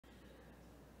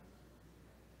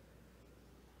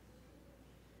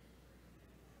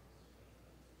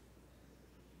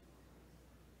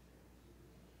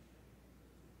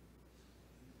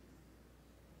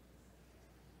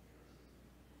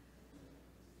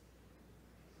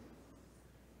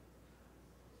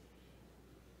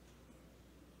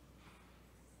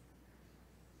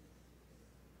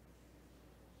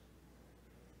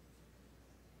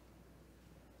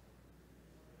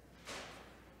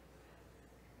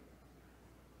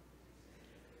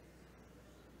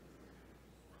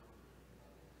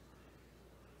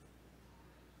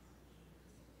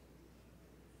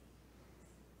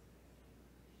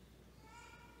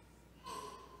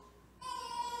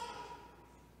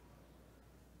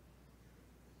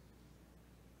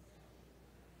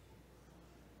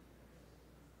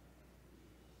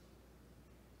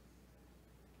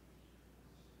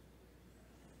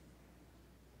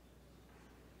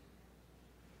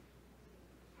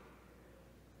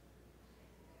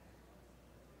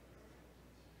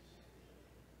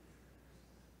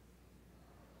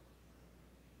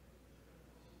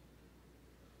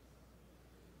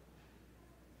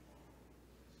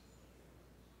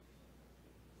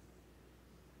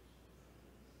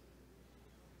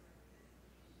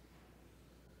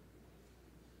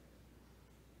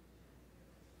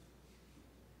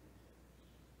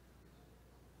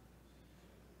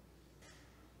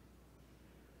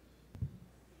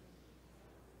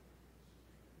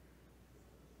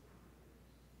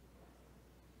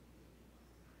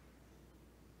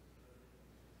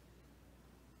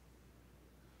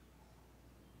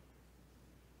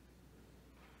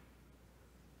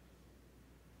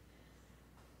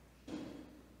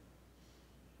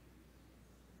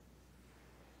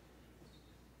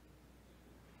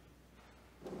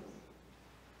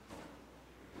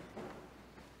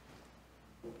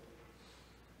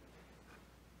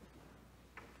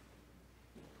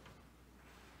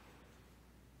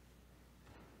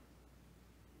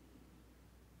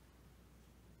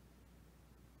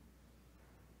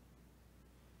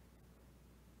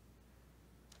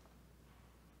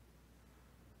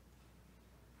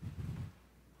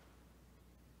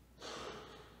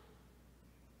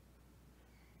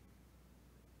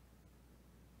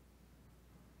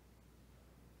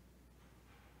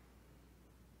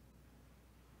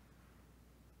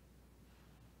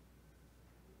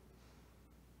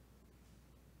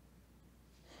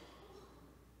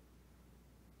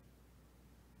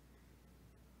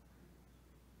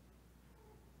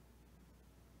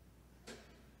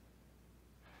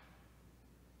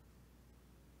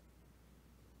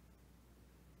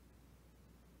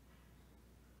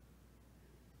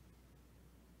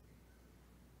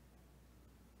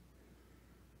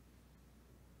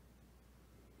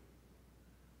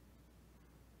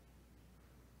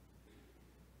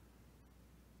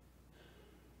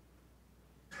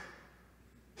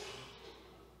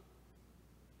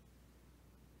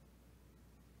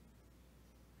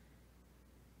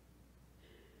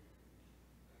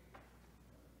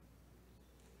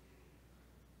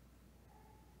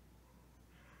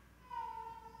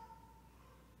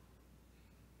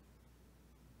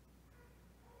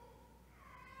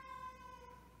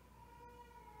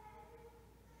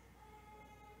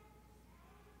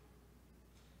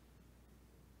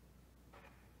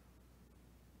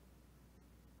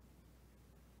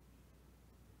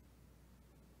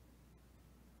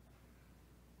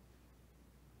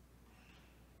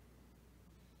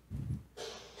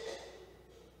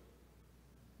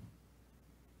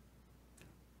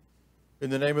In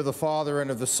the name of the Father,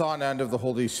 and of the Son, and of the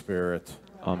Holy Spirit.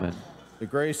 Amen. The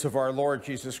grace of our Lord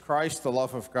Jesus Christ, the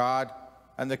love of God,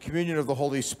 and the communion of the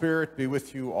Holy Spirit be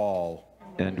with you all.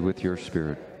 And with your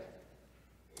spirit.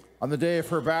 On the day of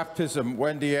her baptism,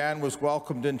 Wendy Ann was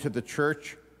welcomed into the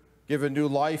church, given new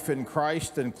life in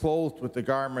Christ, and clothed with the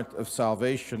garment of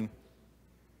salvation.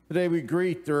 Today we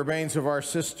greet the remains of our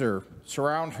sister,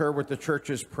 surround her with the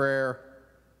church's prayer.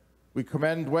 We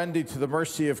commend Wendy to the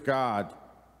mercy of God,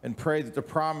 and pray that the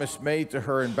promise made to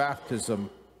her in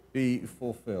baptism be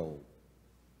fulfilled.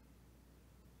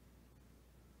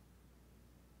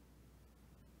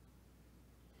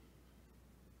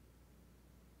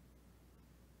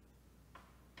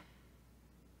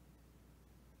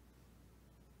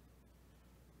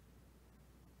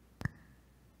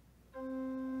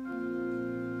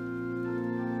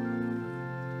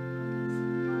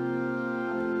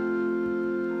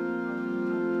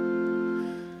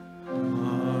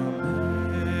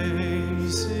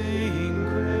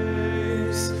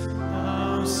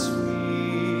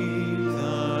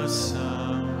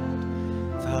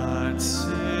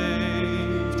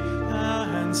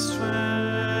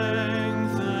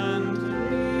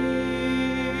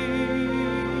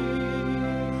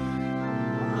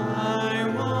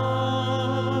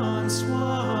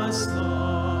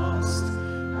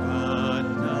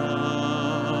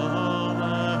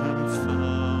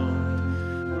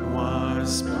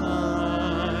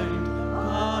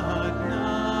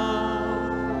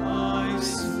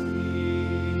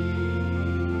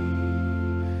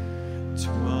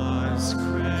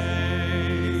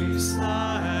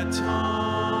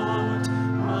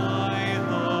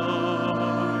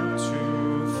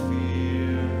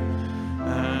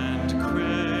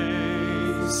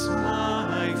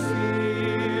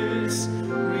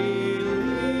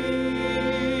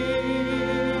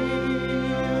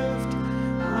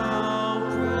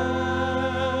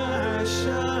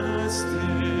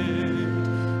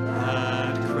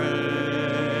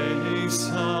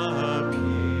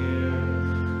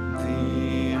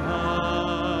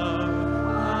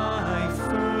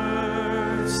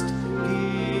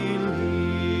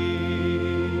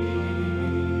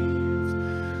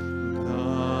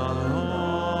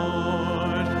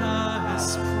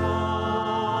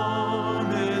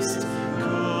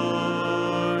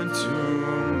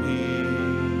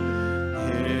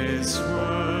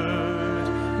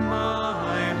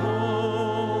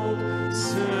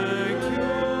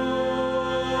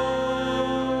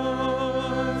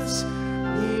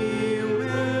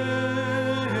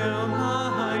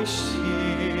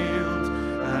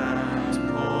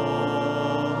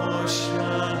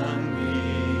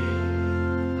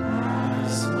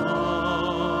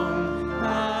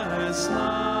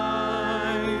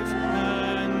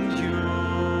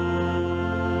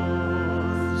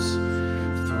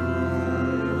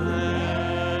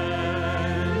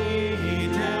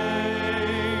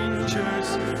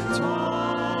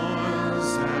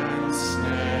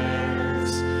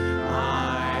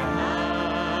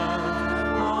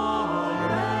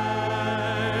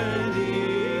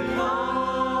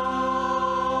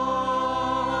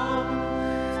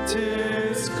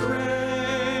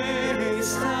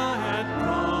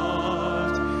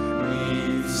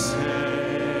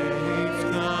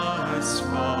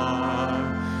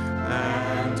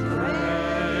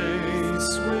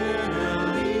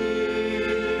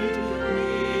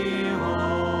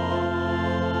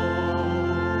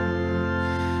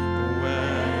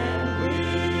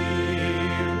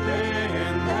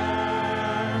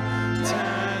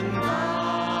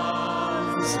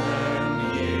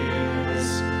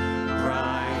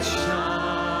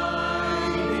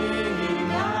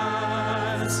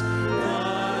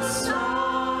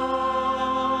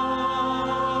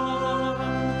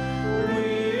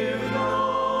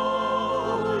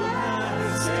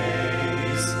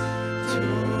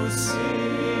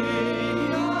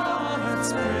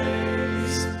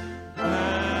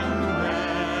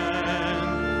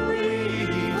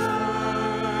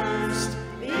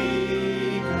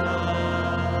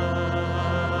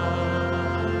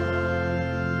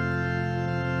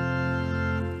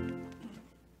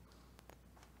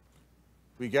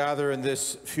 We gather in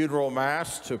this funeral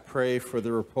mass to pray for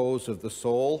the repose of the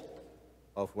soul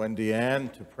of Wendy Ann,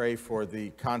 to pray for the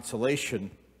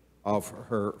consolation of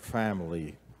her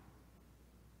family.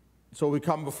 So we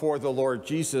come before the Lord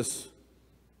Jesus,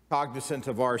 cognizant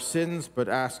of our sins, but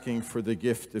asking for the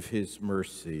gift of his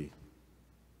mercy.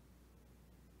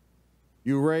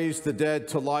 You raise the dead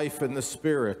to life in the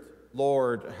Spirit.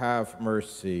 Lord, have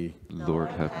mercy. Lord,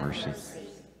 have mercy.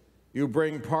 You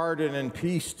bring pardon and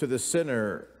peace to the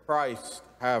sinner. Christ,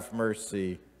 have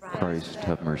mercy. Christ,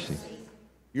 have mercy.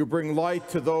 You bring light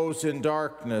to those in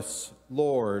darkness.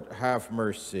 Lord, have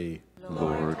mercy.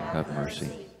 Lord, have mercy.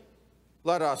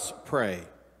 Let us pray.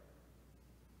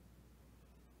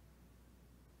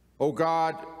 O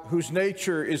God, whose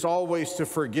nature is always to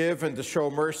forgive and to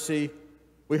show mercy,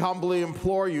 we humbly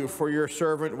implore you for your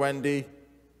servant Wendy,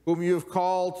 whom you have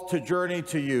called to journey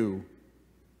to you.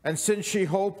 And since she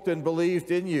hoped and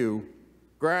believed in you,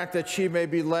 grant that she may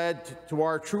be led to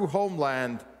our true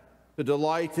homeland to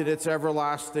delight in its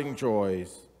everlasting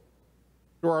joys.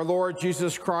 Through our Lord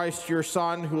Jesus Christ, your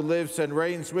Son, who lives and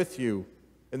reigns with you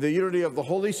in the unity of the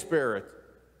Holy Spirit,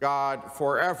 God,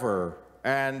 forever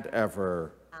and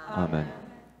ever. Amen.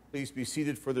 Please be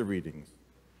seated for the readings.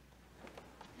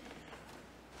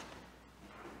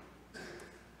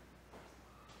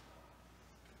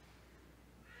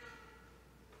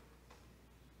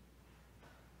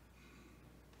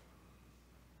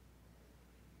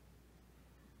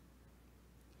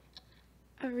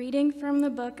 A reading from the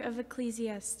book of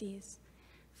Ecclesiastes.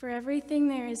 For everything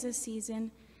there is a season,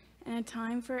 and a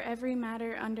time for every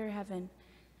matter under heaven,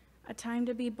 a time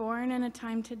to be born and a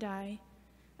time to die,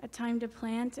 a time to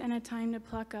plant and a time to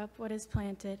pluck up what is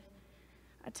planted,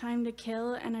 a time to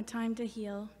kill and a time to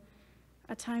heal,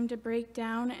 a time to break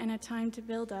down and a time to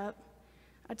build up,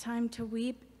 a time to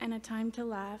weep and a time to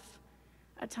laugh,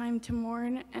 a time to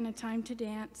mourn and a time to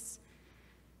dance,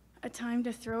 a time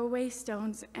to throw away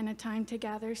stones and a time to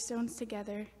gather stones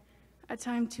together, a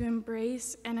time to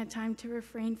embrace and a time to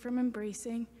refrain from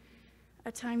embracing,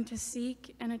 a time to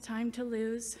seek and a time to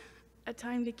lose, a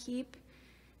time to keep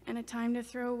and a time to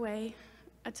throw away,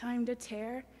 a time to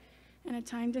tear and a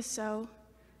time to sow,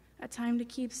 a time to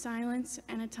keep silence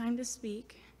and a time to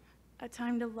speak, a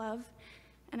time to love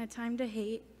and a time to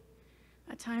hate,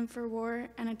 a time for war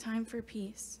and a time for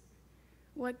peace.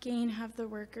 What gain have the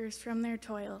workers from their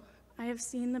toil? I have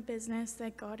seen the business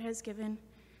that God has given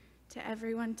to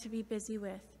everyone to be busy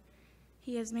with.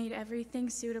 He has made everything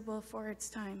suitable for its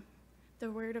time.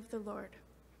 The word of the Lord.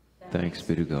 Thanks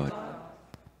be to God.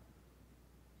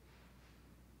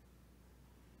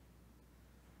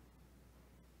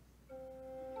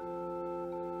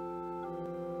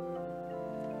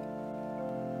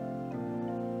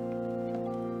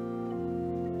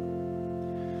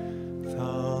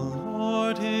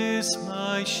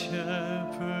 My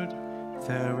shepherd,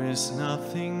 there is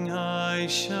nothing I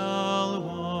shall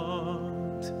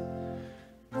want.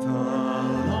 The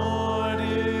Lord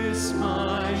is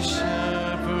my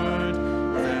shepherd,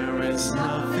 there is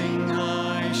nothing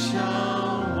I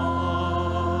shall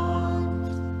want.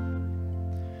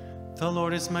 The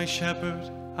Lord is my shepherd,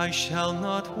 I shall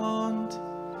not want.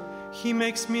 He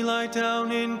makes me lie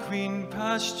down in green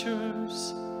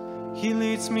pastures. He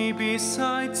leads me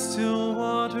beside still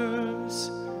waters.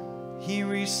 He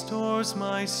restores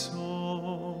my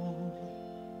soul.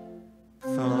 The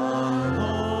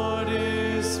Lord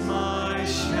is my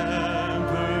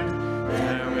shepherd.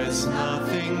 There is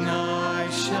nothing I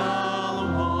shall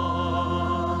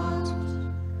want.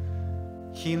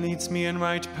 He leads me in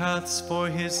right paths for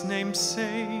his name's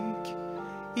sake.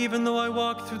 Even though I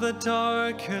walk through the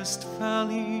darkest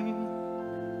valley,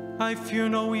 I fear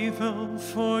no evil,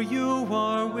 for you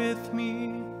are with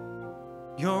me.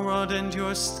 Your rod and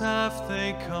your staff,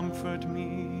 they comfort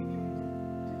me.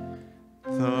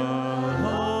 The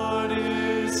Lord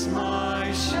is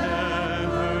my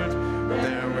shepherd,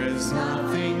 there is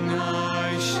nothing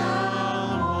I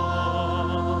shall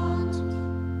want.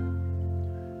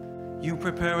 You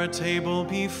prepare a table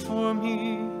before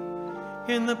me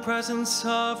in the presence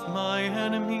of my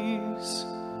enemies.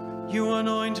 You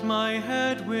anoint my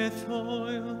head with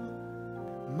oil,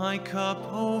 my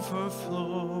cup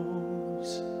overflows.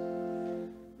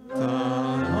 The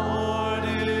Lord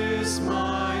is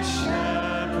my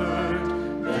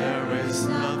shepherd, there is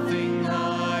nothing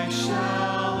I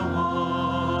shall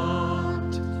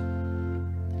want.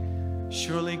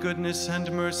 Surely goodness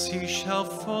and mercy shall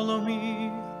follow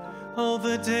me all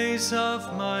the days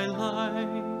of my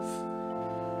life,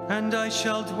 and I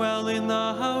shall dwell in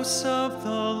the house of the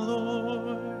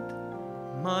Lord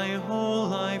my whole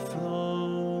life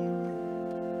long.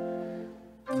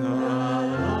 The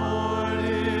Lord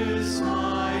is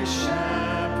my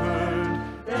shepherd,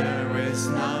 there is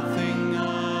nothing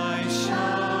I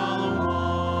shall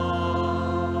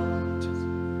want.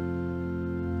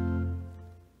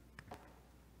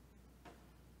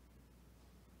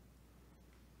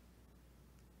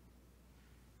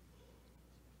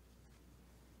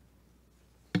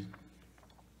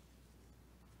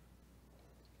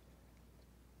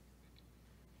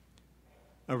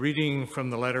 A reading from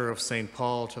the letter of St.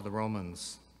 Paul to the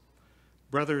Romans.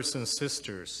 Brothers and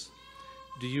sisters,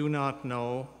 do you not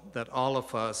know that all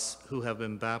of us who have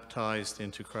been baptized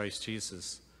into Christ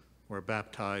Jesus were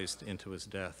baptized into his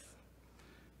death?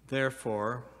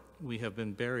 Therefore, we have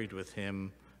been buried with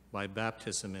him by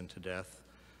baptism into death,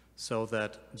 so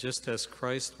that just as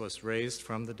Christ was raised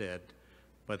from the dead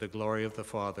by the glory of the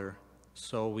Father,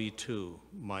 so we too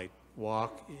might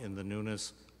walk in the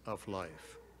newness of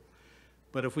life.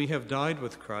 But if we have died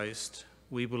with Christ,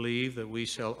 we believe that we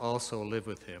shall also live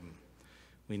with him.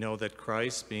 We know that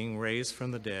Christ, being raised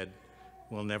from the dead,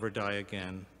 will never die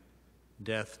again.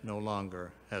 Death no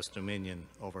longer has dominion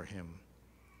over him.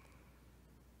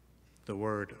 The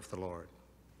word of the Lord.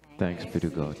 Thanks be to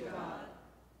God.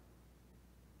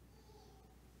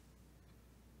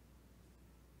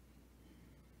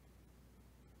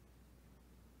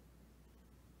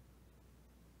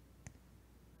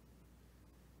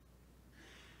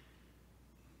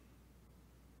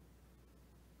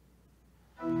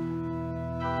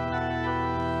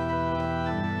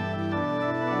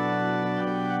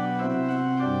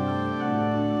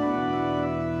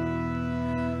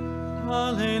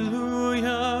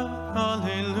 Alleluia,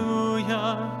 alleluia,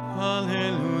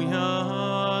 alleluia,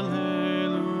 alleluia.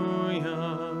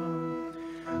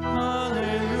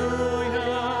 Alleluia,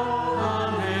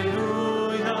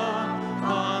 alleluia,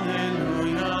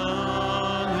 alleluia,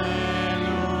 alleluia.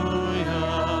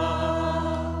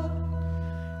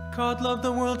 God loved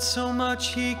the world so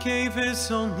much, he gave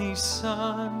his only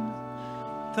Son,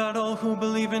 that all who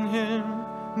believe in him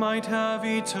might have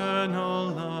eternal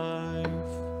life.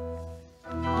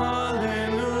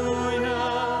 Alleluia,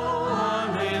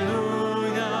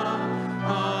 alleluia,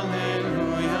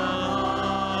 alleluia,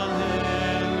 alleluia.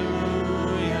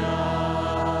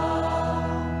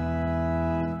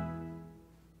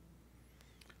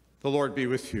 The Lord be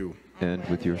with you. And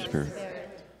with your spirit.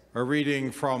 A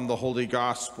reading from the Holy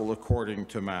Gospel according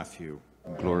to Matthew.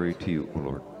 Glory to you, O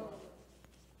Lord.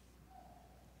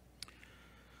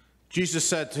 Jesus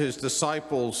said to his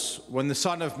disciples, "When the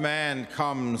Son of Man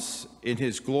comes in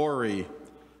his glory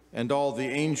and all the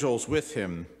angels with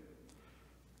him,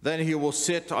 then he will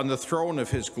sit on the throne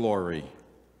of his glory.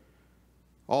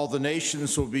 All the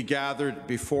nations will be gathered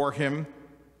before him,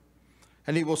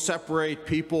 and he will separate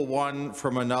people one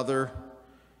from another,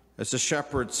 as a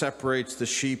shepherd separates the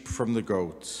sheep from the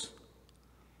goats.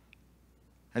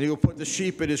 And he will put the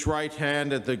sheep at his right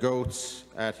hand and the goats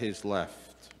at his left.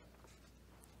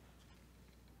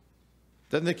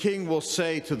 Then the king will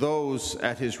say to those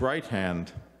at his right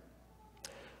hand,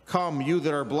 'Come, you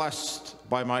that are blessed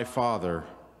by my Father,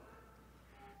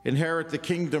 inherit the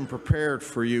kingdom prepared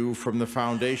for you from the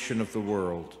foundation of the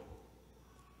world.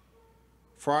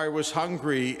 For I was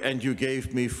hungry, and you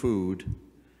gave me food.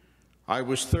 I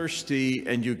was thirsty,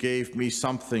 and you gave me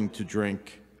something to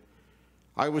drink.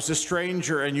 I was a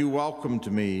stranger, and you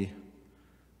welcomed me.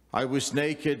 I was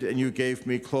naked, and you gave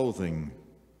me clothing.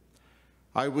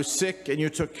 I was sick, and you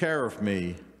took care of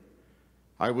me.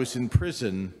 I was in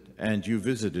prison, and you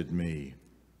visited me.'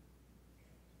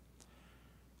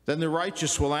 Then the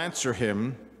righteous will answer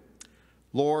him,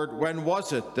 'Lord, when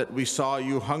was it that we saw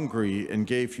you hungry and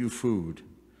gave you food,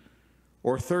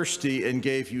 or thirsty and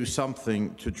gave you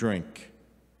something to drink?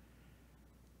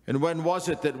 And when was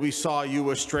it that we saw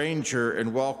you a stranger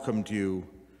and welcomed you,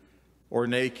 or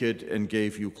naked and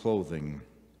gave you clothing?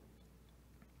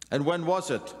 And when was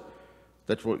it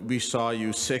that we saw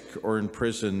you sick or in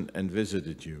prison and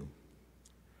visited you?'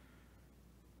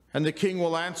 And the king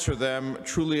will answer them,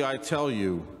 'Truly I tell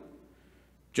you,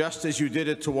 just as you did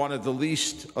it to one of the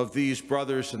least of these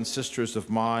brothers and sisters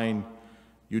of mine,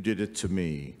 you did it to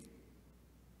me.'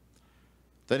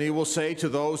 Then he will say to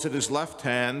those at his left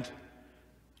hand,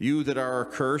 'You that are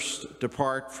accursed,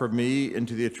 depart from me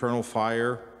into the eternal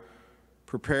fire,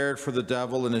 prepared for the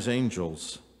devil and his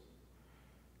angels.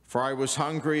 For I was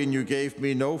hungry, and you gave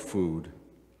me no food.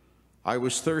 I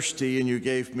was thirsty, and you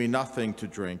gave me nothing to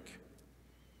drink.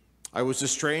 I was a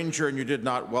stranger, and you did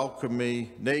not welcome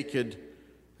me, naked,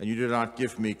 and you did not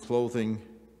give me clothing,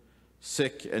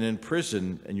 sick and in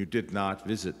prison, and you did not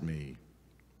visit me.'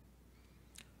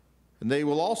 And they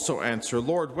will also answer,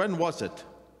 'Lord, when was it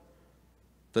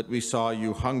that we saw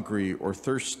you hungry or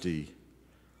thirsty,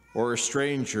 or a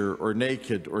stranger, or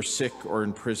naked, or sick, or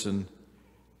in prison,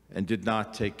 and did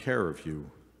not take care of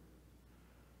you?'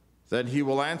 Then he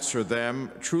will answer them,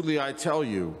 'Truly I tell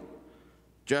you,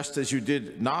 just as you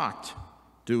did not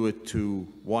do it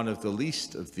to one of the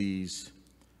least of these,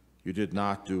 you did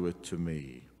not do it to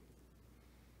me.'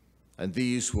 And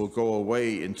these will go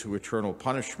away into eternal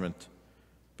punishment,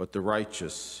 but the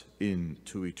righteous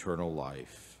into eternal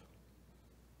life."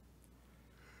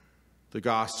 The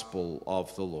Gospel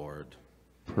of the Lord.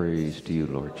 Praise to you,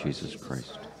 Lord Jesus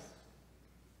Christ.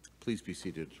 Please be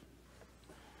seated.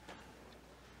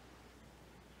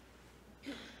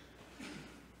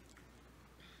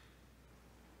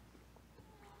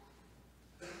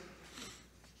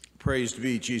 Praised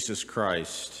be Jesus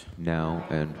Christ. Now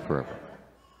and forever.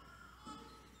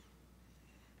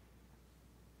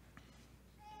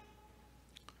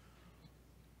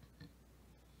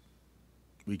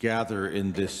 We gather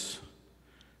in this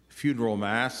funeral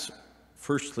mass,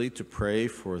 firstly to pray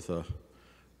for the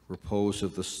repose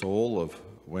of the soul of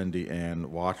Wendy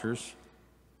Ann Waters.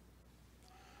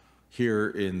 Here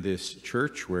in this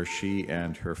church where she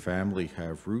and her family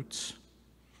have roots,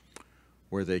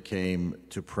 where they came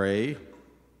to pray,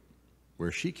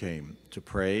 where she came to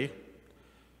pray,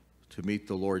 to meet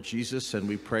the Lord Jesus, and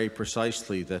we pray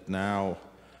precisely that now,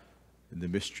 in the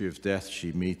mystery of death,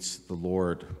 she meets the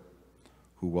Lord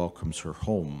who welcomes her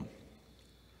home.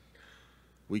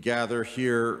 We gather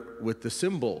here with the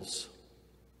symbols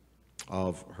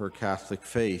of her Catholic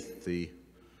faith, the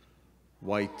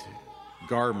white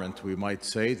garment, we might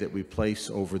say, that we place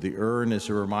over the urn as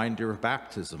a reminder of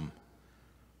baptism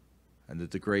and of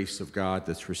the grace of God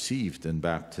that's received in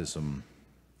baptism.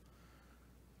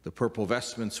 The purple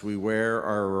vestments we wear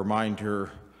are a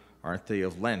reminder, aren't they,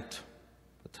 of Lent,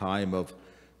 a time of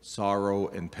sorrow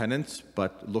and penance,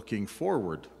 but looking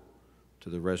forward to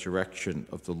the resurrection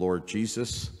of the Lord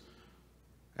Jesus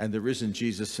and the risen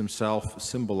Jesus himself,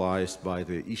 symbolized by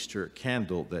the Easter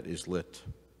candle that is lit.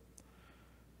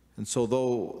 And so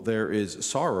though there is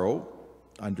sorrow,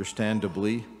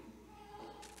 understandably,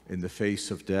 in the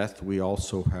face of death, we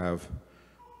also have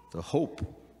the hope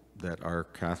that our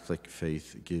Catholic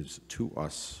faith gives to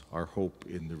us, our hope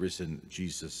in the risen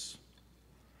Jesus.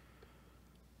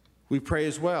 We pray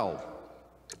as well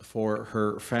for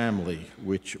her family,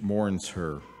 which mourns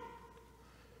her,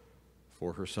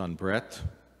 for her son Brett,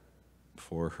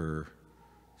 for her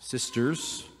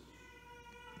sisters,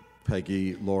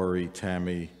 Peggy, Laurie,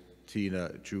 Tammy,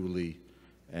 Tina, Julie,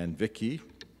 and Vicki,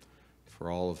 for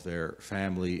all of their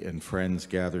family and friends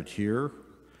gathered here.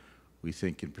 We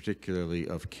think in particularly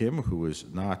of Kim, who is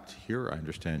not here. I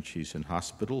understand she's in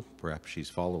hospital. Perhaps she's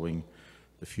following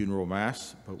the funeral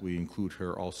mass, but we include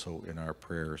her also in our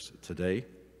prayers today.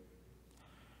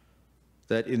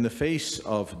 That in the face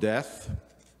of death,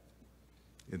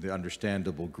 in the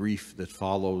understandable grief that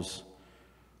follows,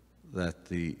 that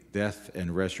the death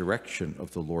and resurrection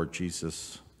of the Lord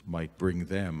Jesus might bring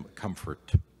them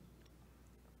comfort.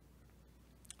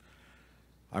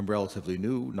 I'm relatively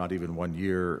new, not even 1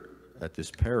 year at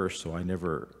this parish, so I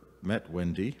never met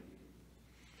Wendy.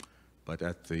 But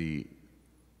at the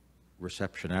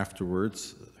reception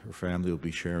afterwards, her family will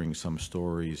be sharing some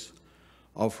stories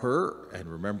of her and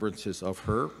remembrances of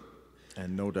her,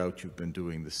 and no doubt you've been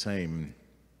doing the same.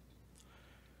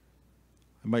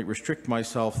 I might restrict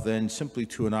myself then simply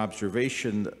to an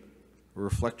observation, a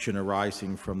reflection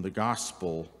arising from the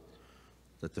gospel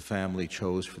that the family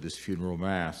chose for this funeral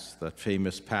mass, that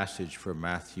famous passage from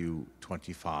Matthew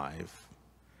 25.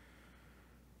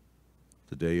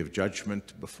 The day of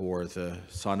judgment before the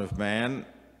Son of Man,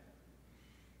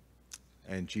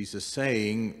 and Jesus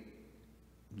saying,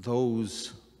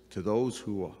 to those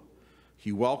who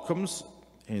he welcomes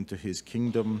into his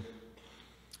kingdom,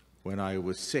 when I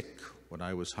was sick, when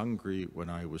I was hungry, when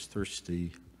I was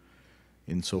thirsty,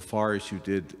 insofar as you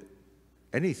did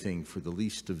anything for the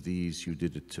least of these, you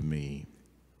did it to me,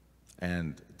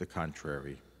 and the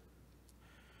contrary.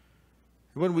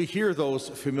 When we hear those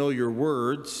familiar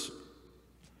words,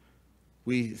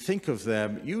 we think of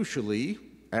them usually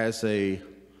as an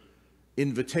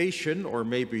invitation, or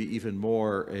maybe even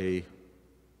more a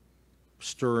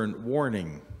stern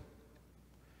warning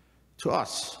to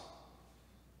us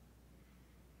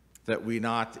that we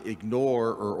not ignore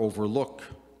or overlook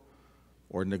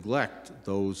or neglect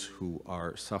those who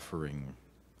are suffering,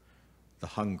 the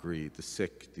hungry, the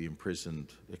sick, the imprisoned,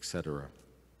 etc.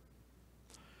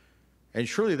 And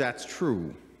surely that's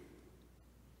true.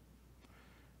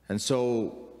 And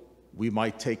so we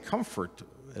might take comfort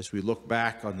as we look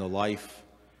back on the life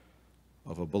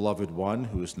of a beloved one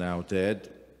who is now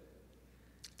dead.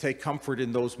 Take comfort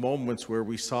in those moments where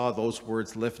we saw those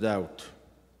words lived out.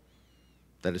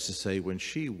 That is to say, when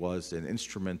she was an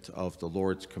instrument of the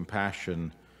Lord's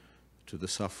compassion to the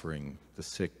suffering, the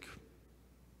sick,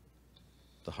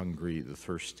 the hungry, the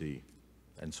thirsty,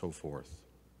 and so forth.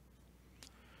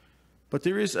 But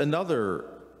there is another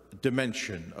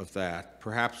dimension of that,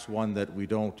 perhaps one that we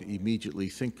don't immediately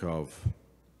think of,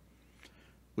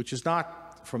 which is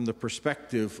not from the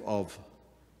perspective of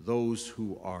those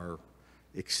who are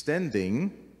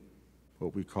extending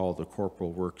what we call the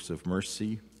corporal works of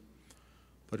mercy,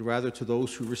 but rather to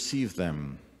those who receive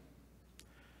them.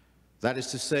 That is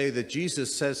to say that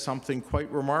Jesus says something quite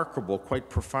remarkable, quite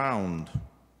profound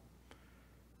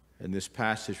in this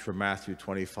passage from Matthew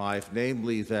 25,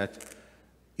 namely that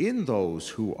in those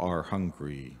who are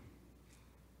hungry,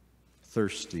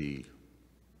 thirsty,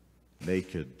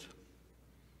 naked,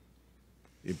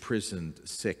 imprisoned,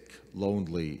 sick,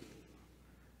 lonely,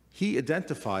 he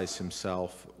identifies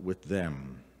himself with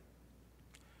them.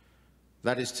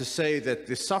 That is to say that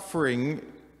the suffering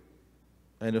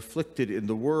and afflicted in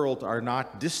the world are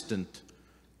not distant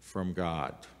from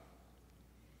God.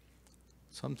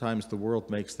 Sometimes the world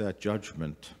makes that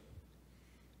judgment,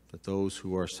 that those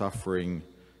who are suffering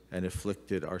and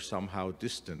afflicted are somehow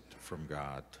distant from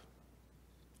God.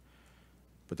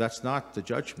 But that's not the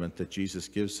judgment that Jesus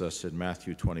gives us in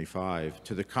Matthew 25.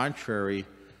 To the contrary,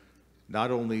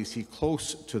 not only is he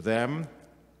close to them,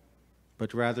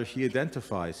 but rather he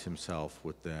identifies himself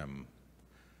with them.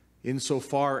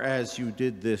 Insofar as you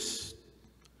did this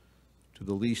to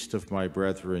the least of my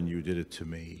brethren, you did it to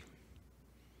me.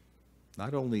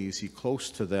 Not only is he close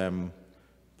to them,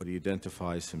 but he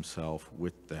identifies himself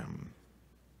with them.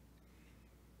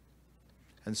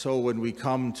 And so when we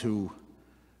come to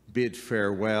bid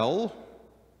farewell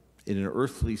in an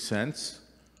earthly sense,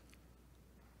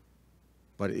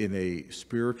 but in a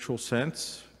spiritual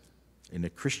sense, in a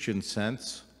Christian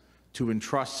sense, to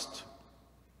entrust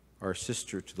our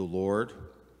sister to the Lord,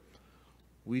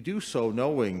 we do so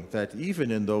knowing that even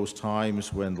in those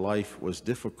times when life was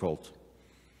difficult,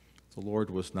 the Lord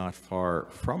was not far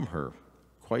from her,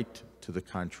 quite to the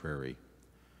contrary.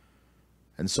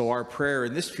 And so our prayer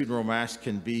in this funeral mass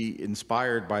can be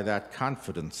inspired by that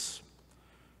confidence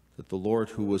that the Lord,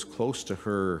 who was close to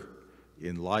her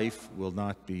in life, will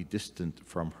not be distant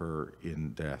from her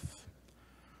in death.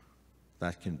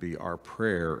 That can be our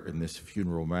prayer in this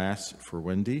funeral mass for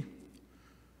Wendy.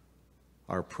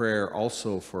 Our prayer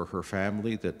also for her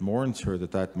family that mourns her,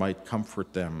 that might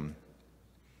comfort them.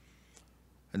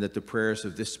 And that the prayers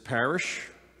of this parish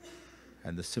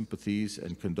and the sympathies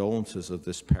and condolences of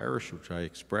this parish, which I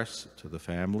express to the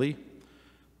family,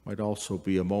 might also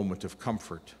be a moment of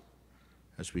comfort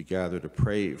as we gather to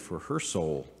pray for her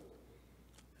soul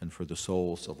and for the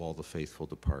souls of all the faithful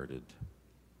departed.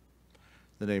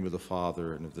 In the name of the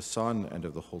Father, and of the Son, and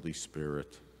of the Holy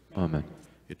Spirit. Amen.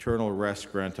 Eternal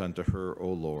rest grant unto her, O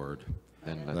Lord,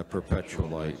 and let perpetual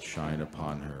light shine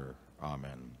upon her.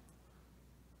 Amen.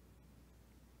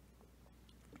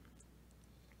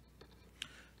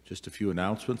 Just a few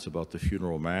announcements about the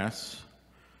funeral mass.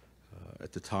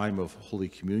 At the time of Holy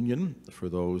Communion, for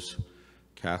those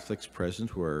Catholics present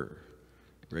who are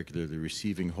regularly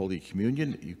receiving Holy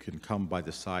Communion, you can come by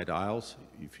the side aisles.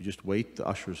 If you just wait, the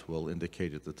ushers will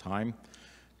indicate at the time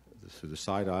through the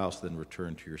side aisles, then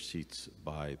return to your seats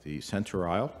by the center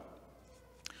aisle.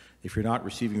 If you're not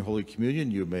receiving Holy Communion,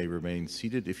 you may remain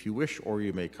seated if you wish, or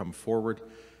you may come forward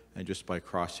and just by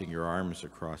crossing your arms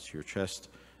across your chest,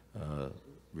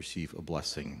 receive a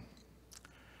blessing.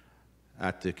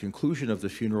 At the conclusion of the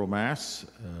funeral mass,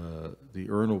 the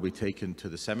urn will be taken to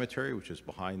the cemetery, which is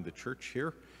behind the church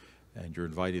here, and you're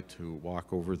invited to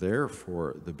walk over there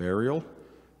for the burial.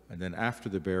 And then after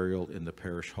the burial in the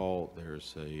parish hall,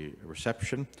 there's a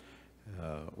reception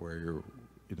where you're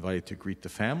invited to greet the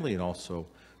family, and also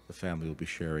the family will be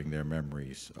sharing their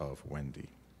memories of Wendy.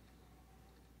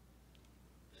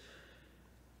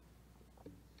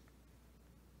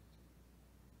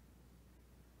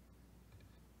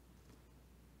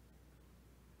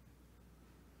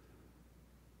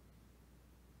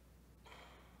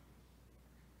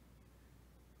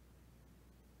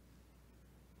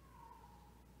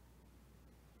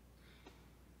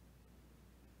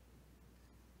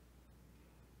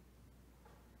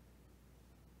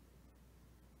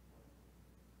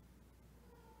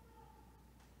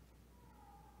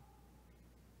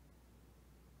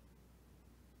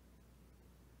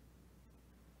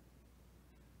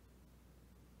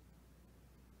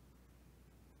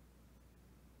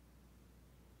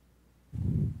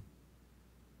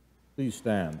 Please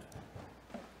stand.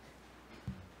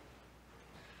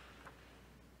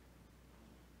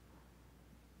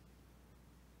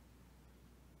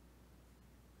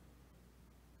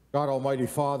 God Almighty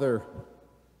Father,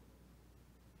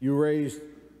 you raised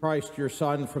Christ, your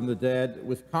Son, from the dead.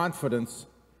 With confidence,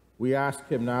 we ask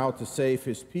him now to save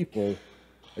his people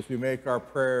as we make our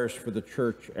prayers for the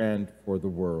church and for the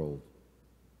world.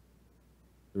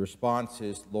 The response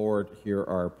is, Lord, hear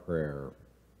our prayer.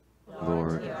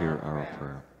 Lord, hear our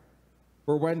prayer.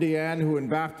 For Wendy Ann, who in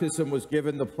baptism was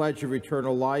given the pledge of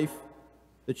eternal life,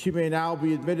 that she may now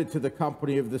be admitted to the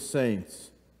company of the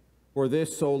saints. For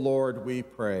this, O Lord, we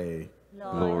pray.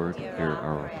 Lord, hear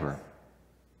our prayer.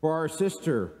 For our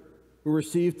sister, who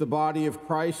received the body of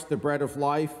Christ, the bread of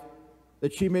life,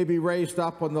 that she may be raised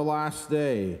up on the last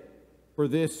day. For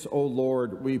this, O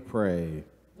Lord, we pray.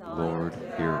 Lord,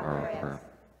 hear our prayer.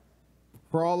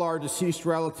 For all our deceased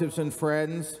relatives and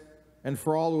friends, and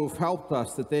for all who have helped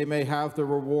us, that they may have the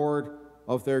reward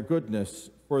of their goodness.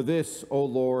 For this, O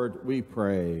Lord, we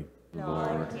pray.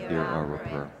 Lord, hear our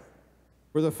prayer.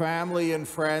 For the family and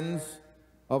friends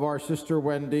of our sister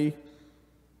Wendy,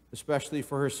 especially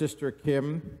for her sister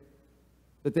Kim,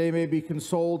 that they may be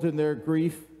consoled in their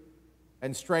grief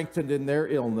and strengthened in their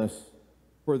illness.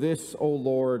 For this, O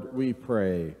Lord, we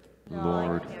pray.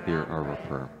 Lord, hear our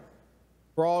prayer.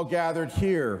 For all gathered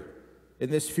here in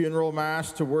this funeral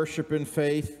mass to worship in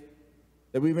faith,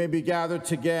 that we may be gathered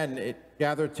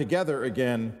together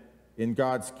again in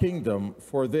God's kingdom.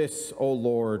 For this, O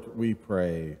Lord, we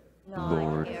pray.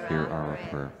 Lord, hear our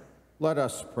prayer. Let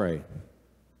us pray.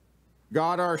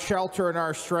 God, our shelter and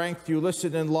our strength, you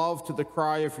listen in love to the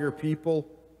cry of your people.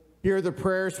 Hear the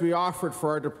prayers we offered for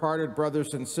our departed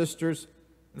brothers and sisters,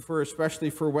 and especially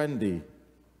for Wendy.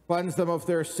 Cleanse them of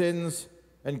their sins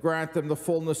and grant them the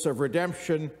fullness of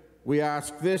redemption. We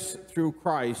ask this through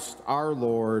Christ our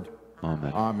Lord.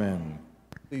 Amen. Amen.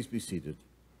 Please be seated.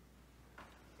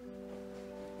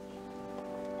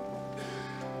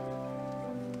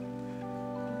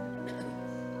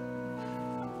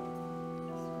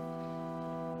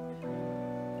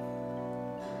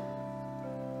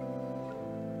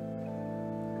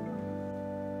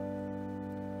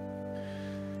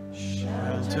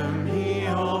 Shelter me,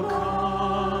 O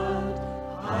God,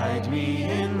 hide me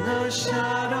in the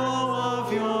shadow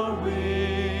of your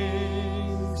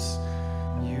wings.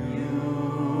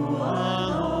 You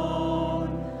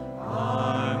alone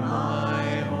are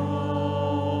my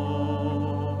home.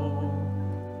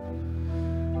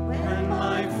 When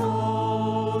my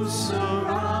foes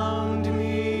surround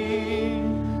me,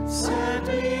 set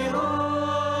me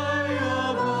high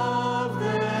above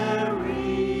their reach.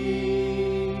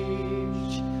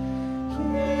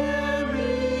 Hear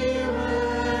me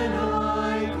when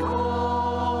I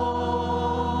call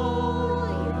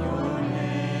your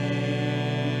name.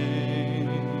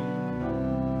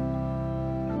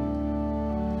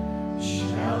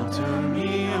 Shelter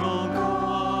me, O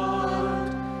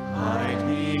God, hide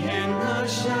me in the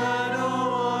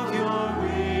shadow of your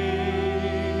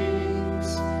wings.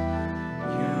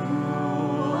 You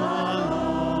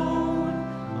alone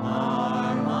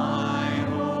are my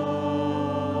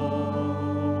home.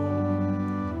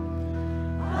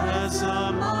 As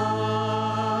a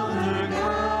mother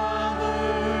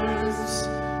gathers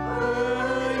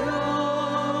her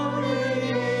young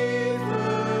beneath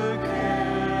her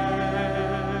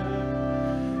care,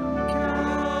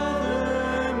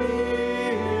 gather me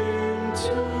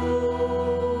into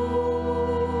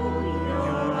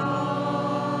your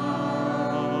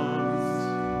arms.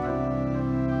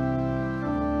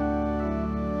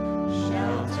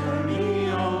 Shelter me,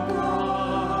 O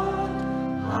God,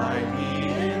 hide me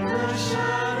in the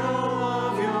shadow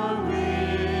of your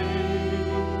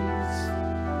wings.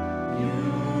 You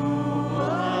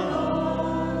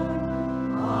alone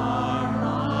are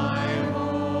my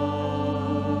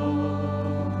home.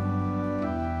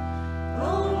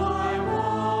 Though I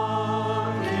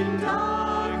walk in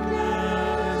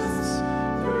darkness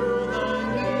through the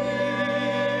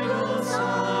needle's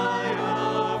eye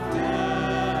of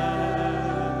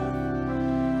death,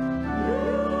 you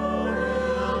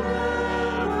will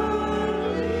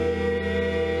never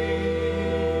leave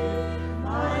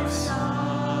my side.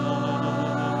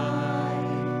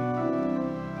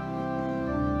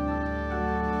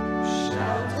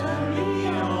 Shelter me, O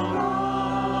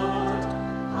God,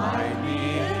 hide me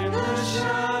in the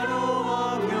shadow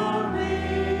of your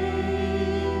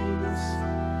wings.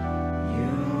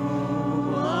 You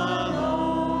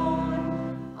alone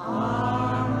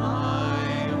are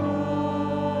my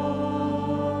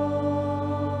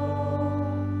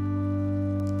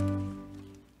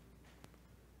home.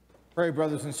 Pray,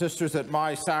 brothers and sisters, that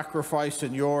my sacrifice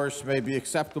and yours may be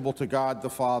acceptable to God the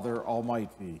Father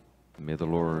Almighty. May the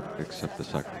Lord accept the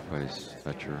sacrifice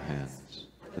at your hands,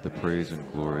 for the praise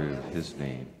and glory of his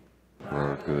name, for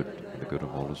our good and the good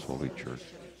of all his holy church.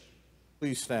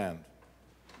 Please stand.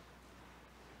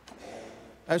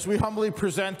 As we humbly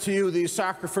present to you these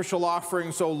sacrificial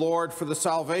offerings, O Lord, for the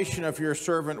salvation of your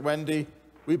servant Wendy,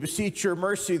 we beseech your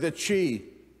mercy that she,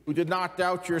 who did not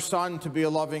doubt your Son to be a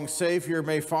loving Savior,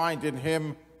 may find in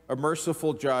him a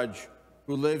merciful judge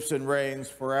who lives and reigns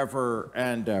forever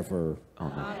and ever.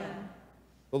 Amen.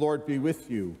 The Lord be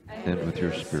with you. And with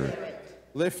your spirit,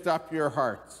 Lift up your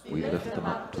hearts. we lift them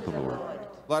up to the Lord.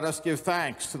 let us give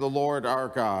thanks to the Lord our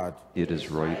God. It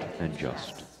is right and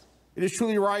just. It is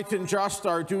truly right and just,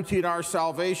 our duty and our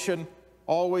salvation,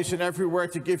 always and everywhere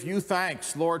to give you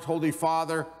thanks, Lord, Holy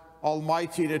Father,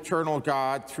 Almighty and eternal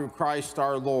God, through Christ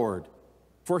our Lord.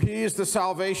 For he is the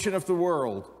salvation of the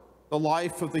world, the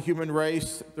life of the human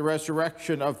race, the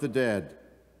resurrection of the dead.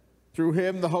 Through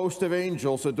him the host of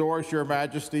angels adores your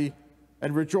majesty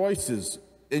and rejoices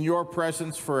in your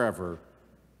presence forever.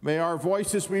 May our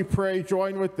voices, we pray,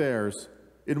 join with theirs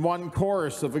in one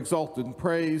chorus of exultant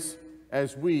praise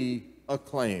as we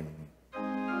acclaim.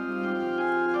 Holy,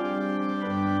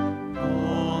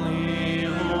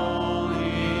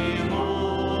 holy,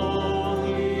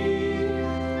 holy,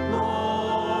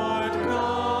 Lord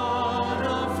God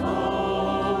of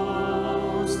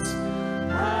hosts,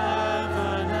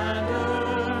 heaven and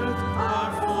earth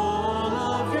are full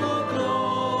of your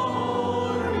glory.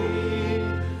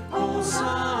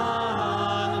 Hosanna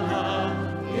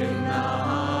in the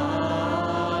highest.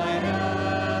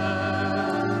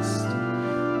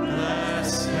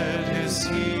 Blessed is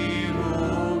he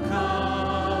who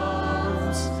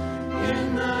comes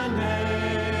in the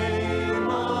name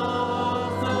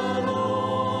of the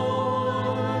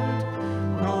Lord.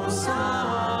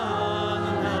 Hosanna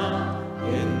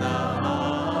in the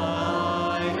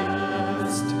highest.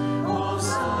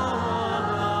 Hosanna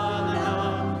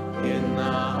in the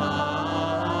highest.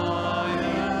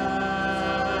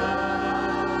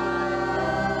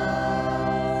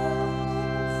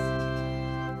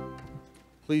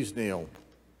 Please kneel.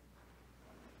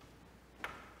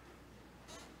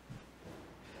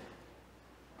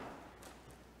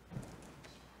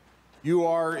 You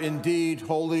are indeed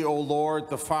holy, O Lord,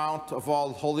 the fount of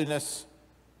all holiness.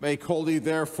 Make holy,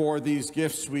 therefore, these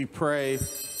gifts, we pray,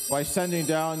 by sending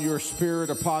down your Spirit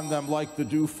upon them like the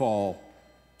dewfall,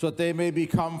 so that they may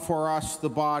become for us the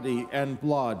body and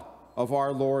blood of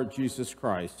our Lord Jesus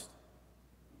Christ.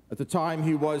 At the time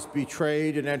he was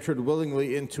betrayed and entered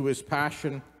willingly into his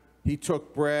passion, he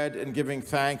took bread and, giving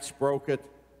thanks, broke it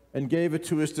and gave it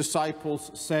to his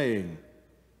disciples, saying,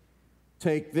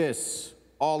 "Take this,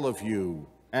 all of you,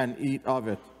 and eat of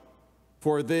it,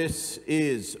 for this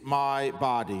is my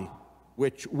body,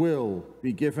 which will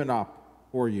be given up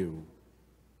for you."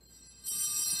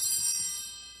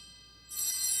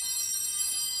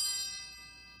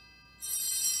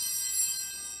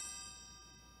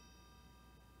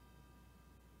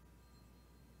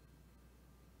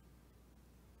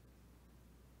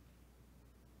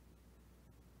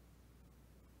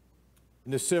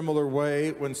 In a similar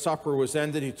way, when supper was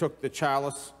ended, he took the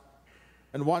chalice,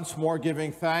 and once more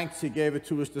giving thanks, he gave it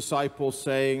to his disciples,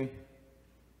 saying,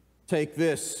 "Take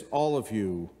this, all of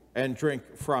you, and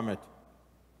drink from it.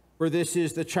 For this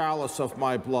is the chalice of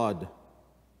my blood,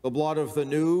 the blood of the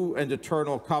new and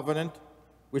eternal covenant,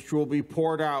 which will be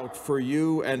poured out for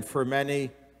you and for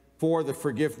many for the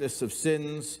forgiveness of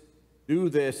sins. Do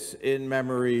this in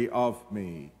memory of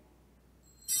me."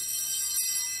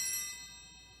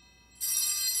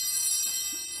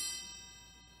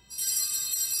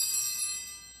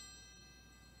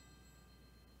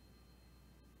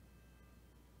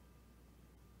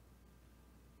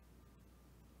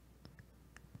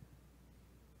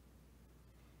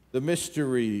 The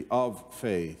mystery of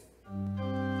faith. We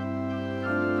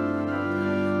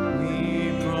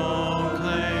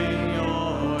proclaim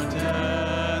your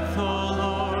death, O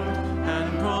Lord,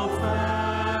 and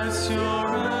profess your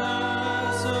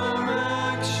resurrection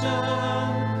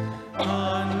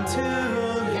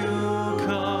until you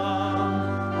come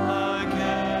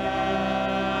again.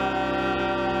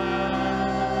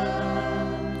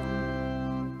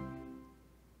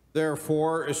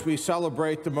 Therefore, as we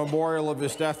celebrate the memorial of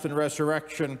his death and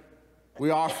resurrection, we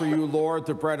offer you, Lord,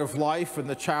 the bread of life and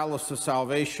the chalice of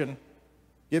salvation,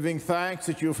 giving thanks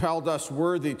that you have held us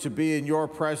worthy to be in your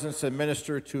presence and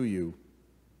minister to you.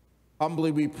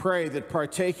 Humbly we pray that,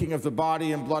 partaking of the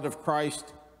body and blood of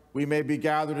Christ, we may be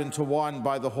gathered into one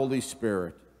by the Holy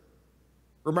Spirit.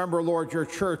 Remember, Lord, your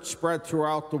church spread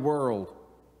throughout the world,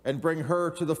 and bring her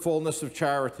to the fullness of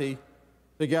charity,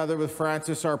 together with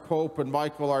Francis our Pope and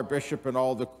Michael our Bishop and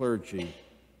all the clergy.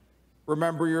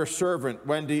 Remember your servant,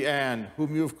 Wendy Ann,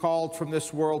 whom you have called from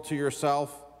this world to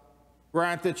yourself.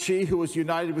 Grant that she who was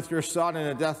united with your Son in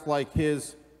a death like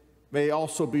his may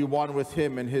also be one with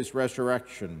him in his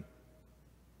resurrection.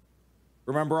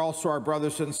 Remember also our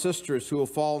brothers and sisters who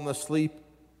have fallen asleep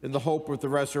in the hope of the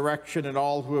resurrection, and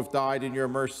all who have died in your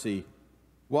mercy.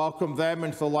 Welcome them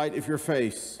into the light of your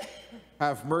face.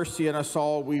 Have mercy on us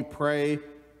all, we pray,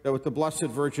 that with the Blessed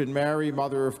Virgin Mary,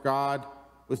 Mother of God,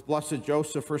 with blessed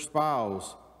Joseph, her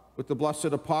spouse, with the blessed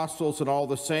apostles and all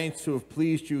the saints who have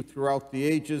pleased you throughout the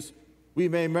ages, we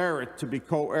may merit to be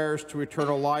co-heirs to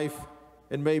eternal life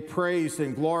and may praise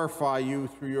and glorify you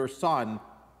through your Son,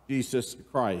 Jesus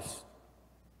Christ.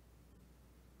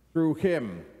 Through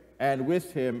him, and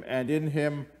with him, and in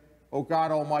him, O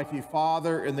God, Almighty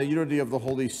Father, in the unity of the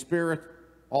Holy Spirit,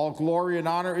 all glory and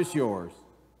honor is yours,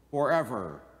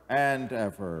 forever and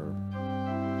ever.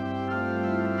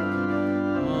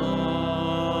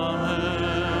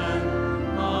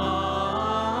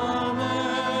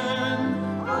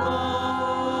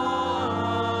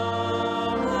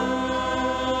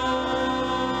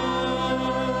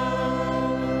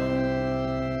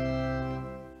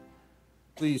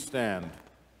 Please stand.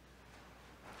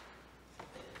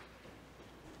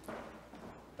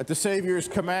 At the Savior's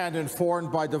command,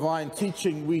 informed by divine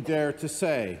teaching, we dare to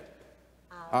say,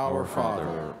 Our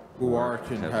Father, who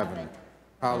art in heaven,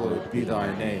 hallowed be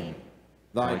thy name.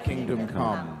 Thy kingdom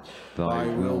come, thy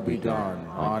will be done,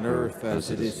 on earth as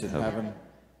it is in heaven.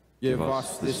 Give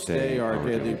us this day our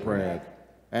daily bread,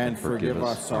 and forgive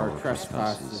us our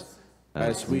trespasses,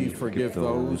 as we forgive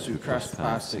those who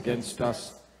trespass against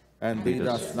us. And lead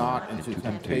us not into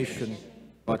temptation,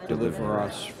 but deliver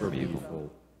us from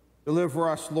evil. Deliver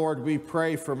us, Lord, we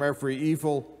pray, from every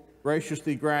evil.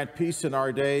 Graciously grant peace in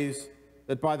our days,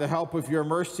 that by the help of your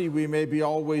mercy we may be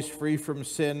always free from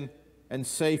sin and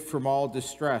safe from all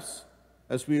distress,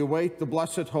 as we await the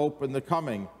blessed hope and the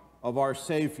coming of our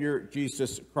Savior,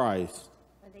 Jesus Christ.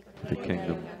 The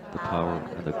kingdom, the power,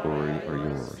 and the glory are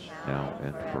yours, now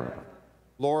and forever.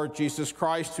 Lord Jesus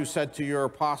Christ, who said to your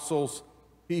apostles,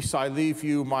 Peace I leave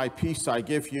you, my peace I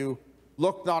give you,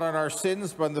 look not on our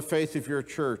sins, but on the faith of your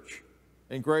church,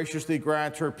 and graciously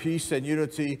grant her peace and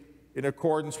unity in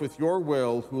accordance with your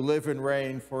will, who live and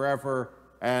reign forever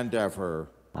and ever.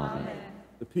 Amen.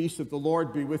 The peace of the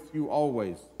Lord be with you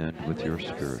always. And with your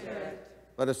spirit.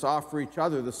 Let us offer each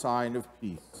other the sign of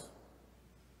peace.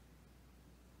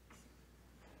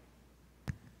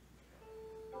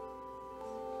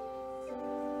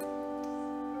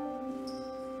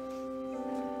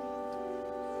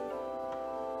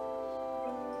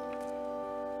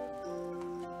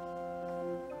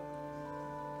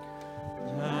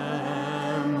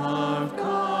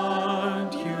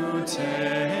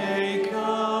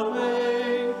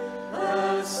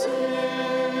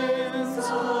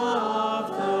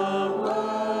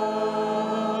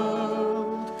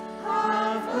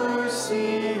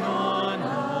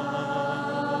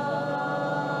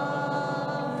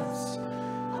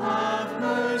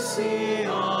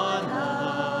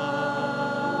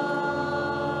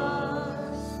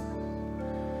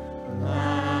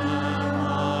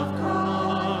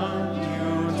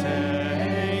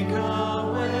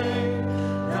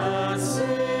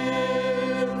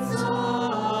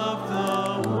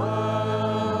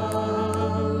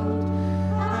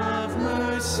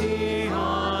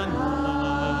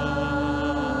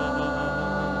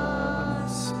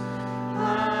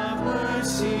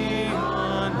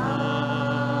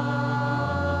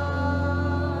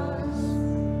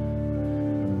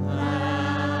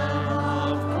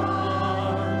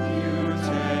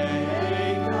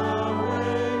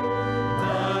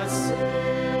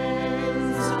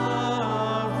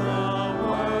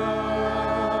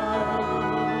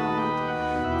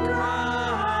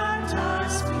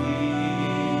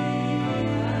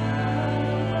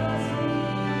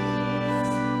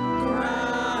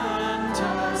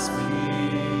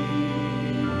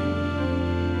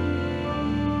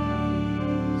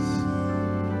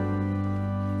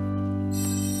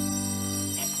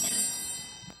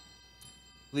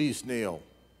 Please kneel.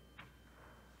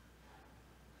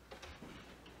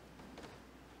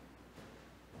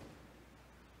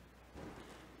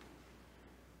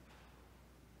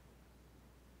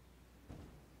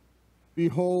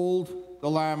 Behold the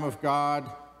Lamb of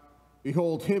God.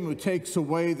 Behold him who takes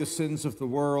away the sins of the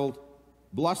world.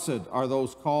 Blessed are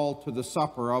those called to the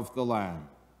supper of the Lamb.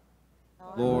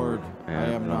 Lord, I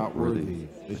am not worthy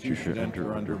that you should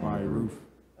enter under my roof,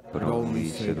 but only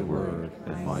say the word,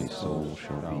 and my soul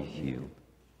shall be healed.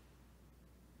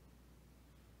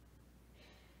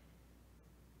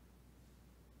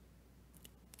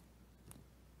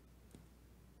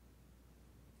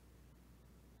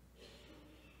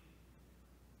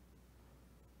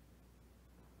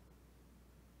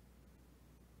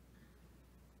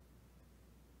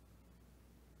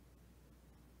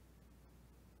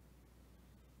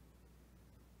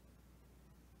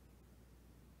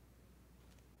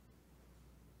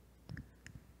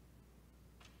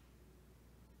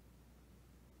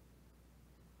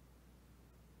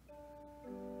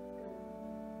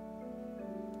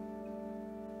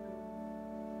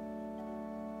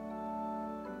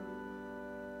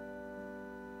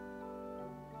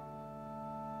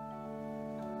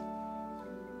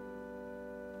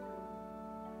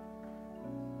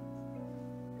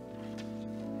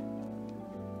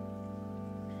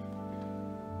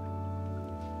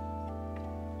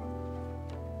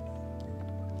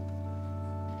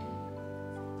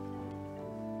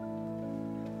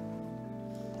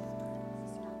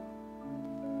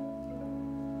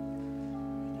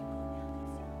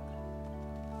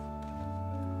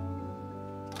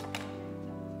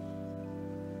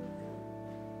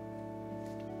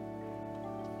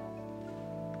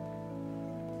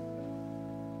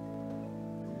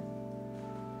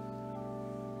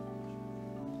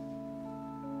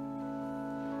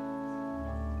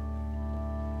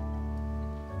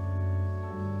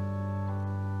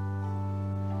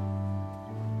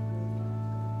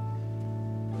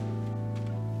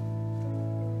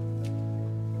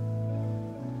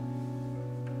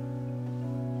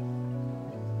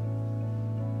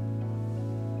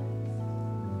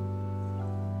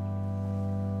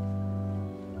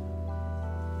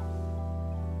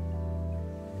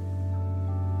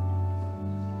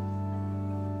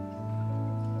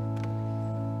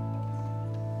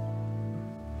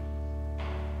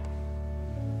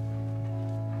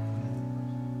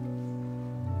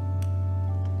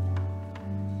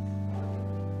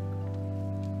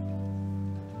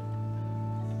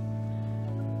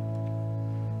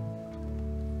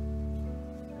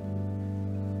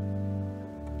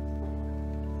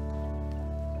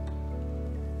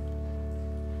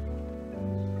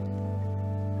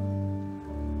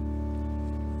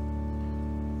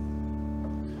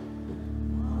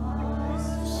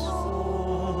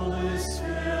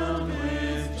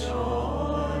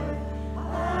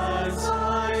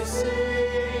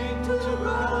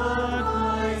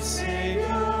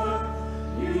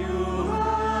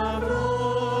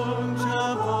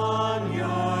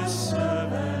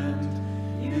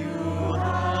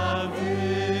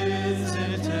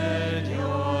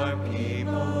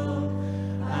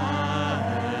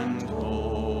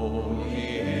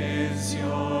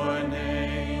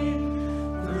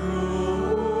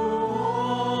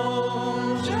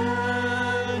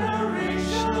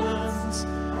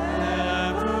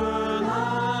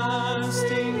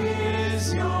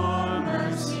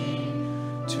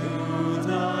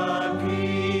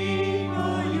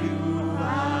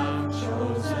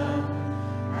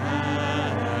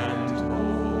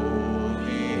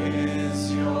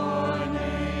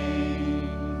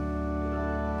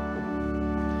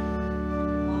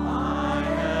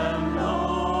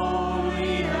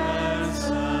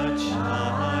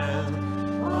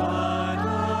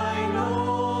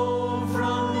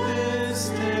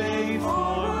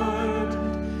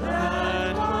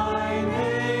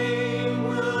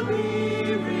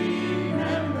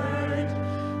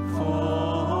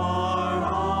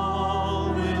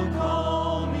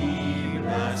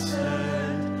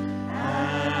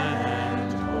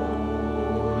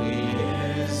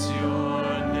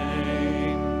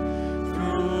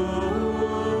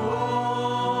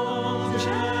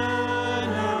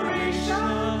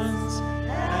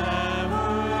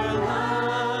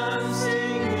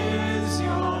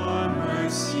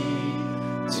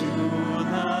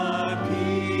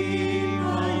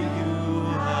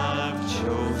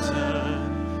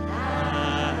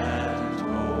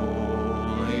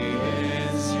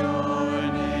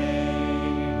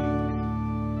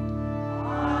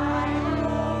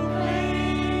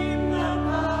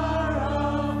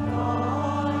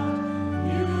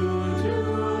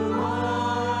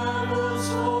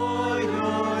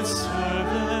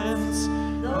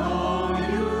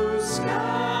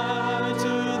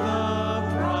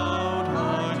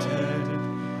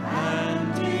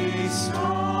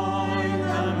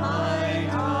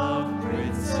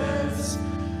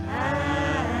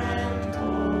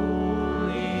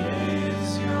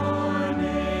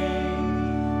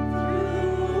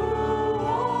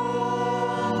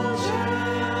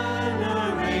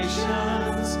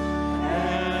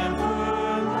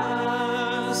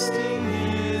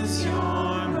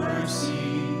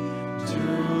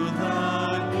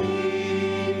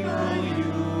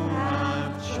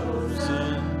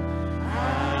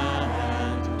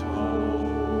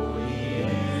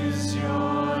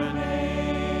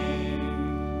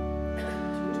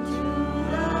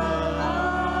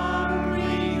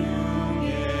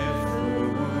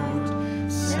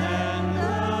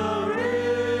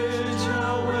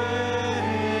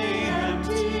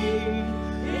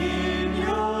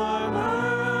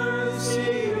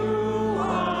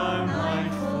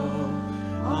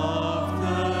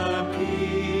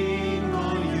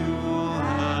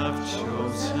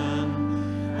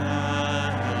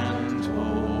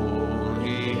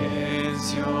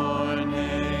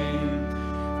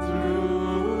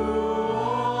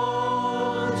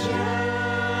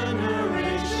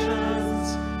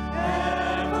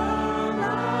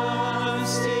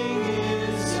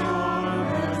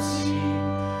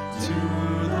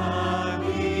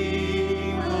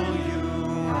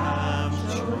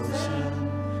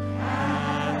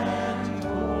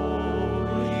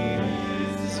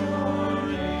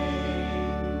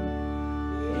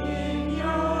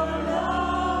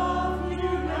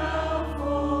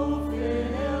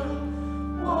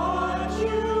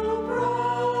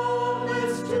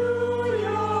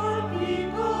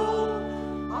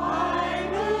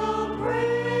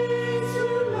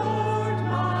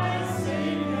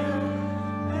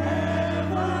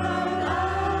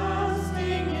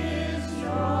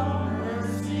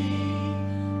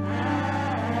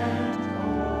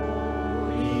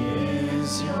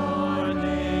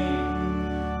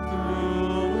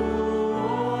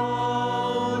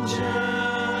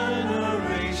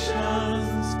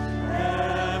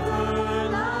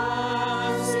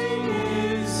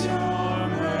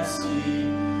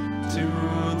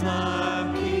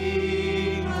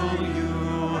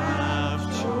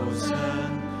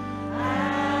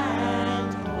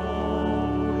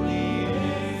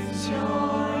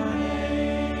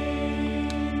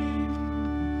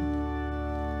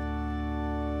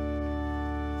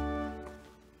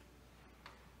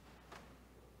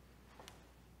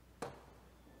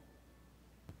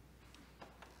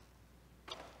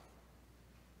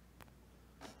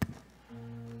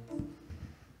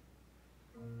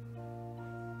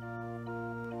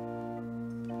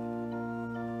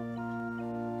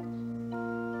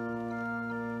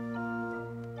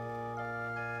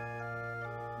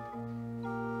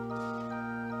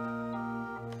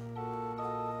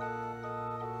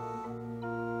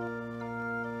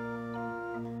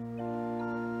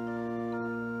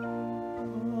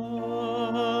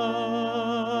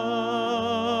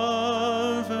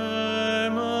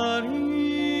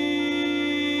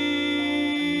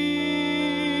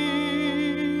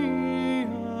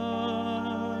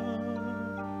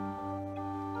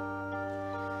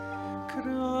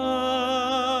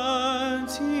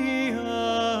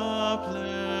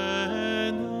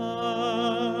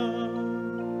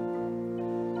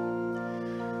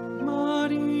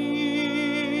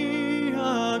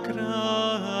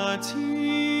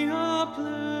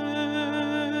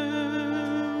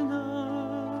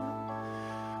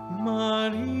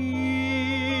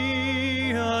 Maria,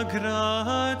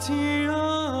 gratia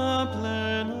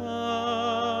plena,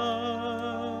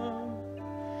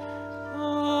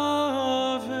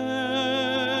 Ave,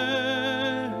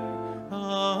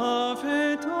 Ave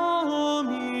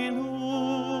Dominus,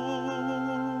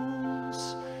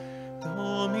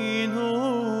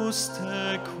 Dominus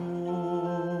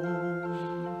tecum,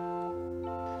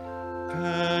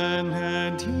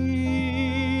 benedicta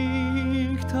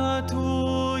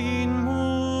tu in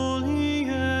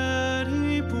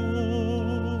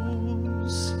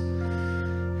mulieribus,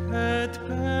 et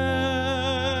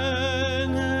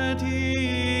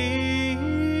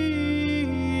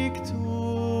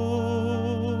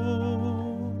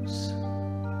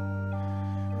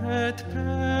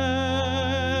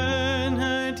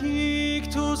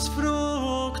benedictus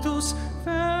fructus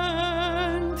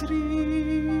ventris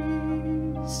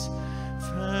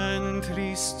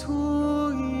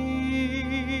tui,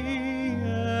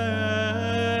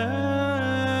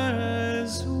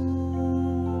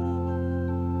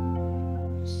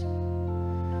 Jesus.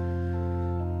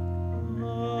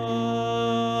 Ave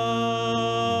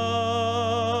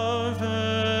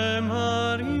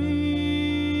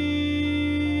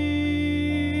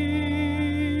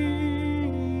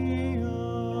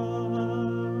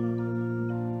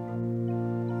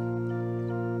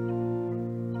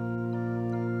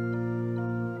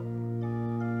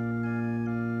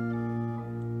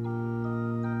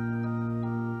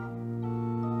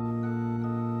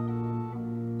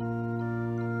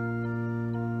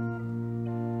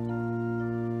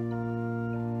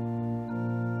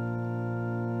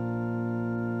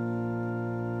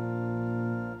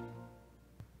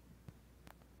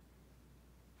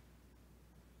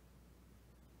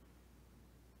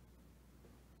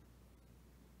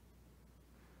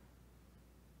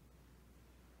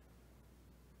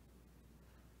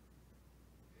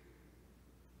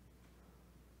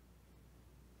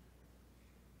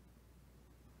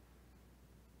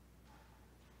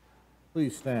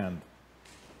Please stand.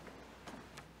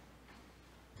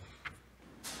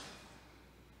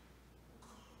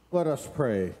 Let us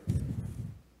pray.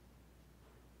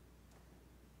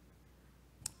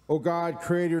 O God,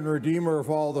 creator and redeemer of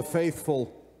all the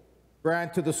faithful,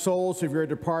 grant to the souls of your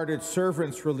departed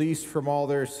servants release from all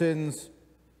their sins.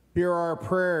 Hear our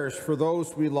prayers for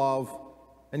those we love,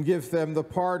 and give them the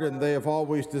pardon they have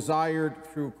always desired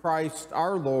through Christ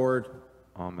our Lord.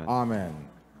 Amen. Amen.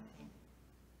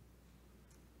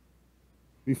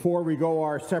 Before we go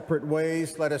our separate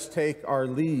ways, let us take our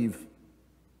leave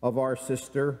of our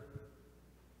sister.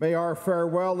 May our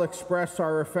farewell express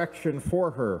our affection for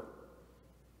her.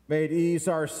 May it ease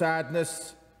our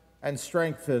sadness and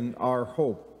strengthen our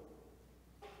hope.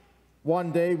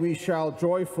 One day we shall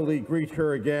joyfully greet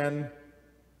her again,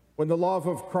 when the love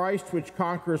of Christ, which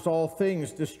conquers all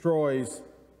things, destroys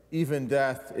even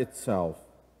death itself.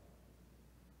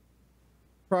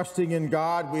 Trusting in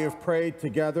God, we have prayed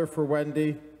together for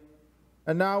Wendy,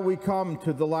 and now we come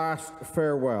to the last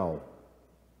farewell.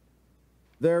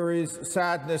 There is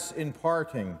sadness in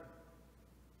parting,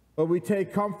 but we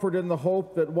take comfort in the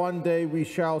hope that one day we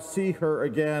shall see her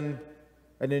again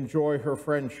and enjoy her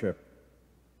friendship.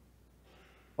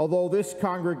 Although this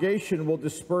congregation will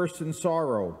disperse in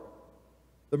sorrow,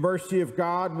 the mercy of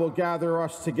God will gather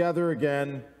us together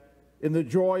again in the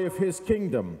joy of his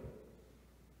kingdom.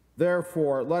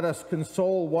 Therefore, let us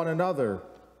console one another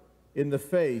in the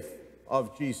faith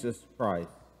of Jesus Christ.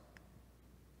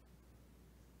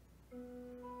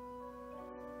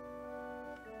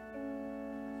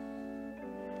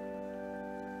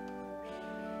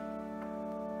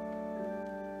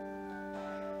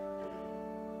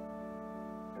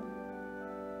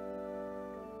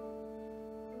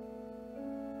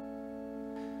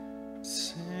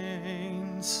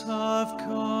 Saints of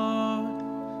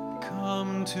God,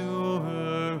 come to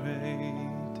her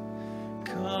aid,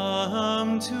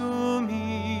 come to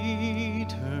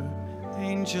meet her,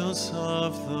 angels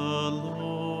of the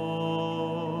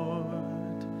Lord.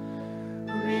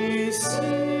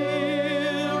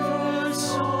 Receive her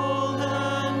soul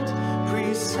and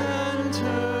present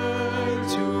her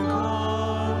to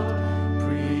God.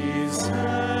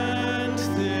 Present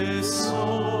this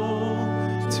soul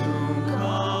to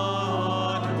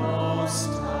God Most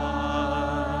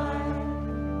High.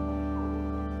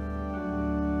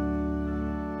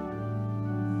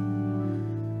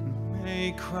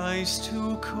 May Christ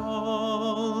who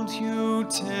called you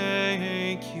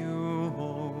take you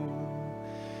home.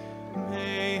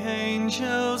 May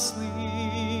angels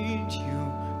lead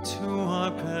you to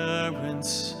our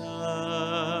parents'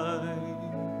 side.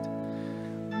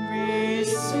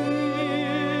 Receive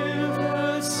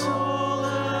her soul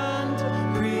and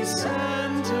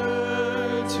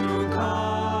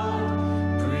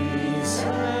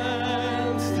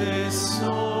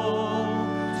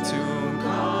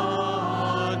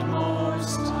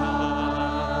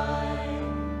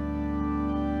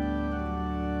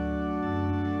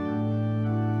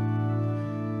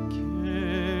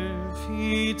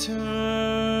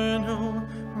eternal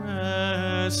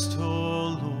rest,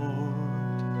 O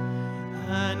Lord,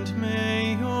 and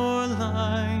may your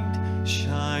light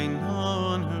shine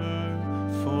on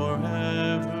her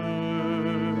forever.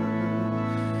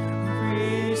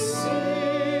 Receive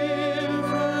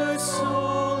her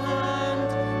soul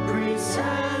and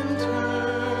present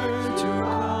her to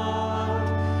God.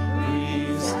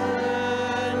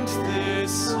 Present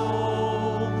this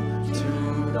soul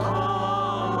to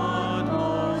God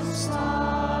Most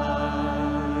High.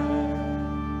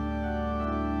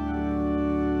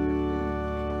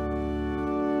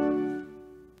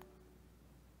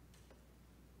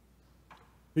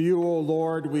 To you, O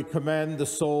Lord, we commend the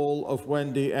soul of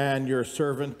Wendy Ann, your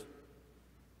servant.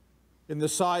 In the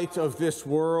sight of this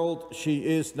world, she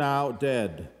is now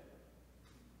dead.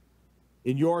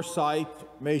 In your sight,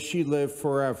 may she live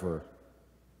forever.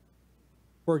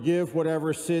 Forgive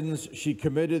whatever sins she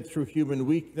committed through human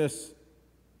weakness,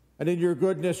 and in your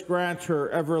goodness grant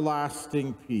her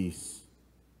everlasting peace.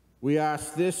 We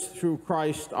ask this through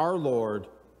Christ our Lord.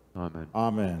 Amen.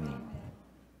 Amen.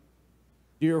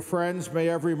 Dear friends, may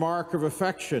every mark of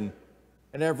affection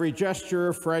and every gesture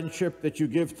of friendship that you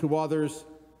give to others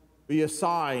be a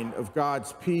sign of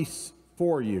God's peace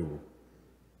for you.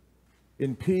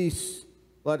 In peace,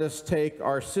 let us take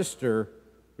our sister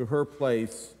to her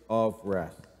place of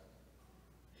rest.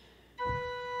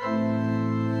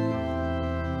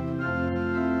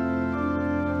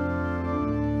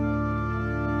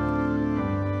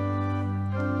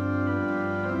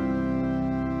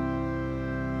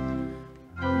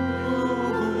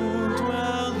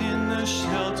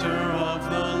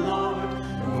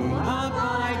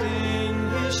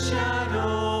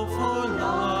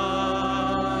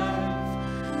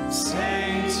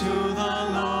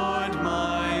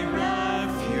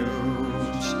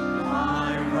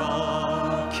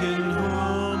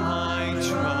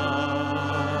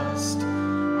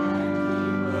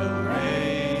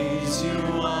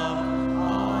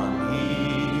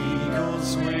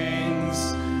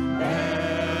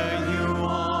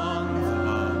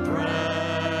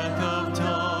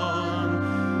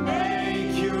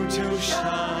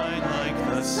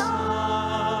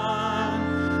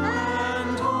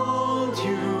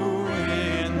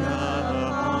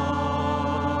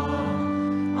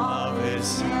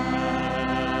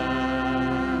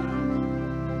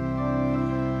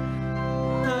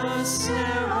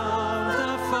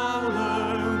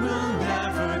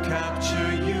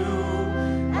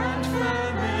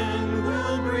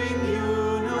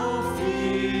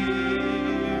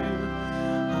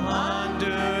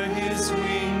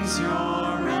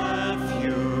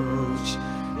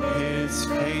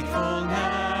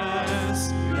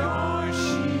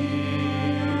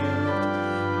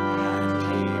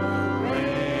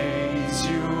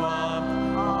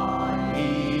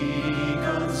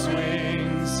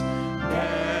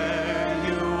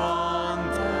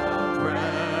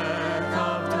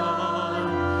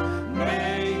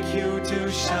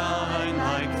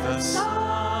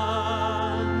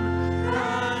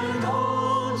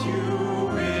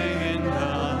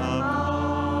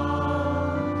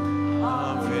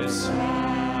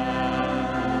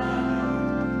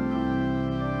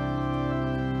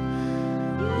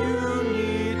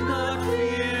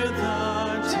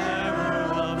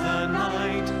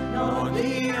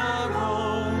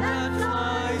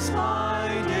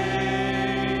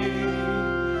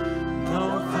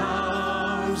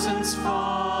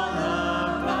 Fall